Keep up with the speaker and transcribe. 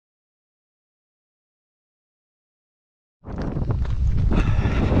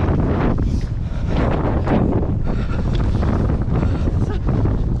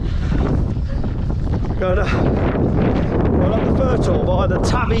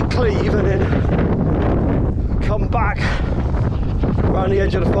Tavy Cleave and then come back around the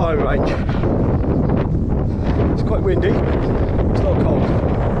edge of the firing range. It's quite windy, it's not cold.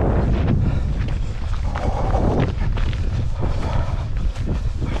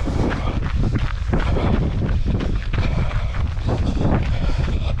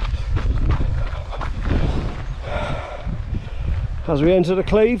 As we enter the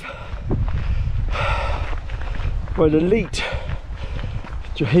Cleave, where the Lych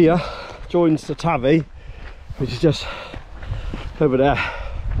here joins the Tavy, which is just over there,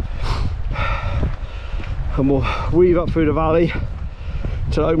 and we'll weave up through the valley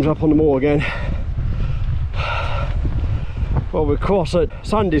till it opens up on the moor again. Well, we'll cross at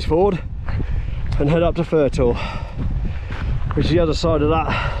Sandy's Ford and head up to Fur Tor, which is the other side of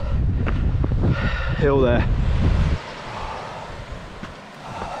that hill there.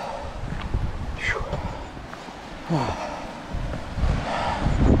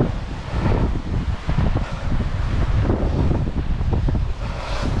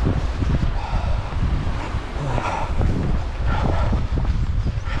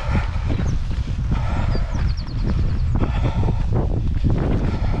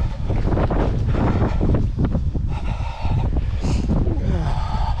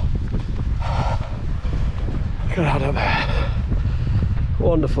 Look at that up there.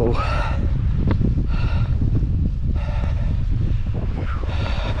 Wonderful.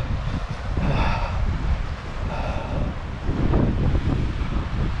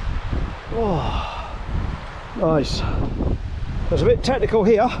 Oh, nice. It's a bit technical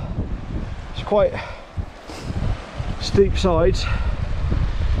here. It's quite steep sides,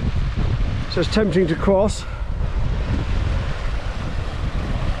 so it's tempting to cross.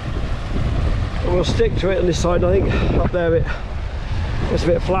 But we'll stick to it on this side. I think up there it's a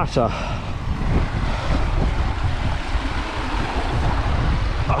bit flatter.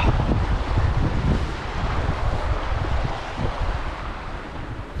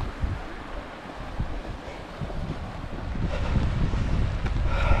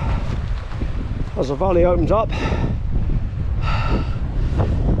 As the valley opens up,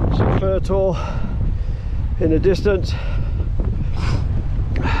 some Fur Tor in the distance,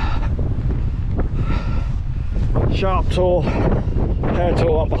 Sharp Tor, Hair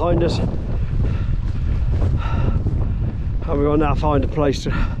Tor up behind us, and we will now find a place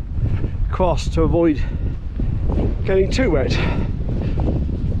to cross to avoid getting too wet,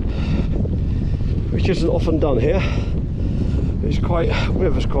 which isn't often done here. The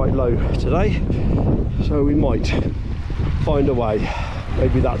river's quite low today, so we might find a way.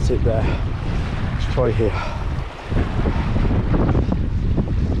 Maybe that's it there. Let's try here.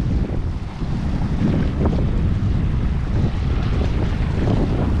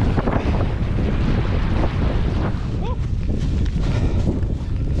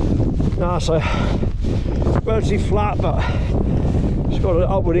 Now it's relatively flat, but it's got an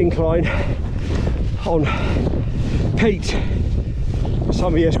upward incline on peat. Some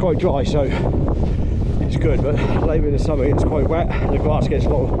of the year it's quite dry, so it's good, but later in the summer it's quite wet and the grass gets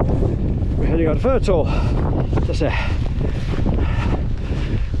long. We're heading out to Fur Tor, just there.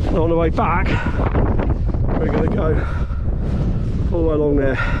 And on the way back, we're going to go all the way along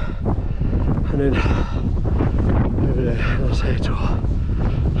there and then over there, that's Lych Tor.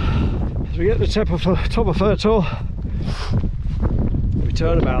 As we get to the top of Fur Tor, we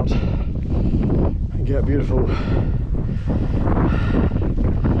turn about and get a beautiful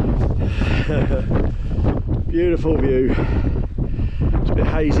beautiful view. It's a bit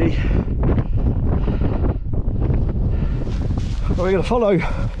hazy. We're going to follow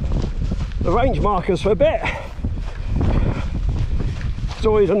the range markers for a bit. It's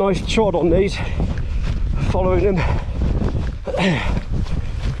always a nice trot on these, following them.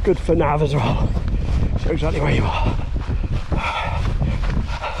 Good for nav as well. Show exactly where you are.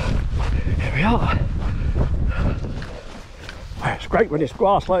 Here we are. It's great when it's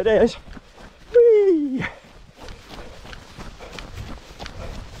grass like this. Whee!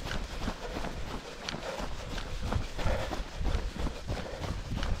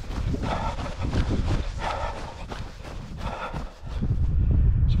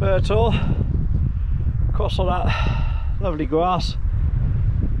 It's Fur Tor. Across all that lovely grass.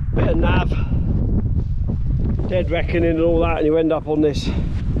 Bit of nav, dead reckoning and all that, and you end up on this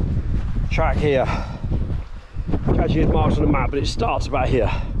track here. Actually, it's marked on the map, but it starts about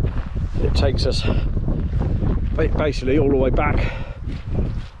here. It takes us basically all the way back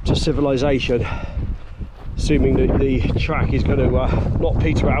to civilization, assuming that the track is going to not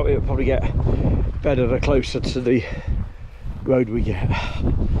peter out. It'll probably get better the closer to the road we get.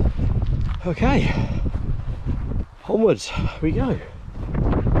 Okay, onwards we go.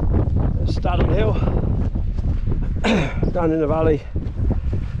 Staddon Hill, down in the valley.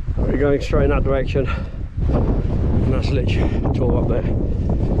 We're going straight in that direction, and that's Lych Tor up there.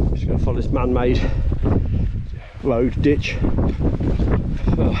 Just going to follow this man-made road ditch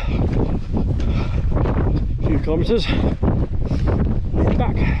for a few kilometres and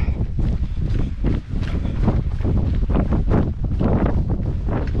back.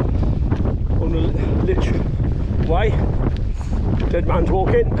 On the Lych Way, dead man's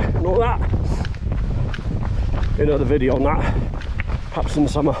walking and all that. Another video on that, perhaps in the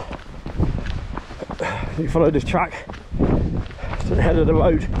summer. You follow this track to the head of the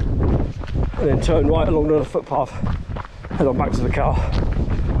road and then turn right along the footpath, head on back to the car.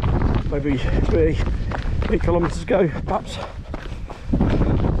 Maybe 3 kilometres ago, perhaps.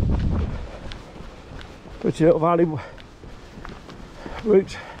 Pretty little valley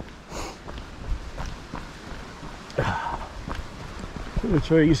route through the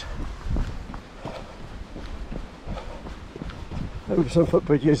trees, over some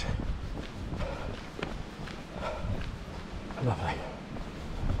footbridges. Lovely.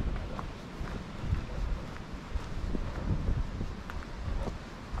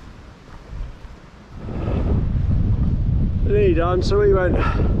 Nearly done, so we went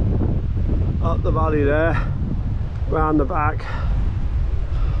up the valley there, round the back,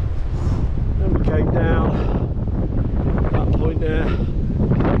 then we came down that point there,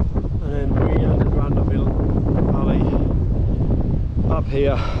 and then we ended round the valley up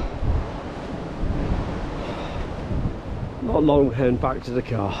here. Not long and back to the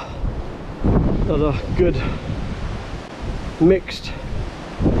car. Another good mixed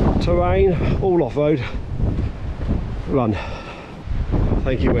terrain, all off-road run.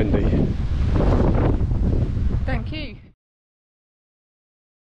 Thank you, Wendy.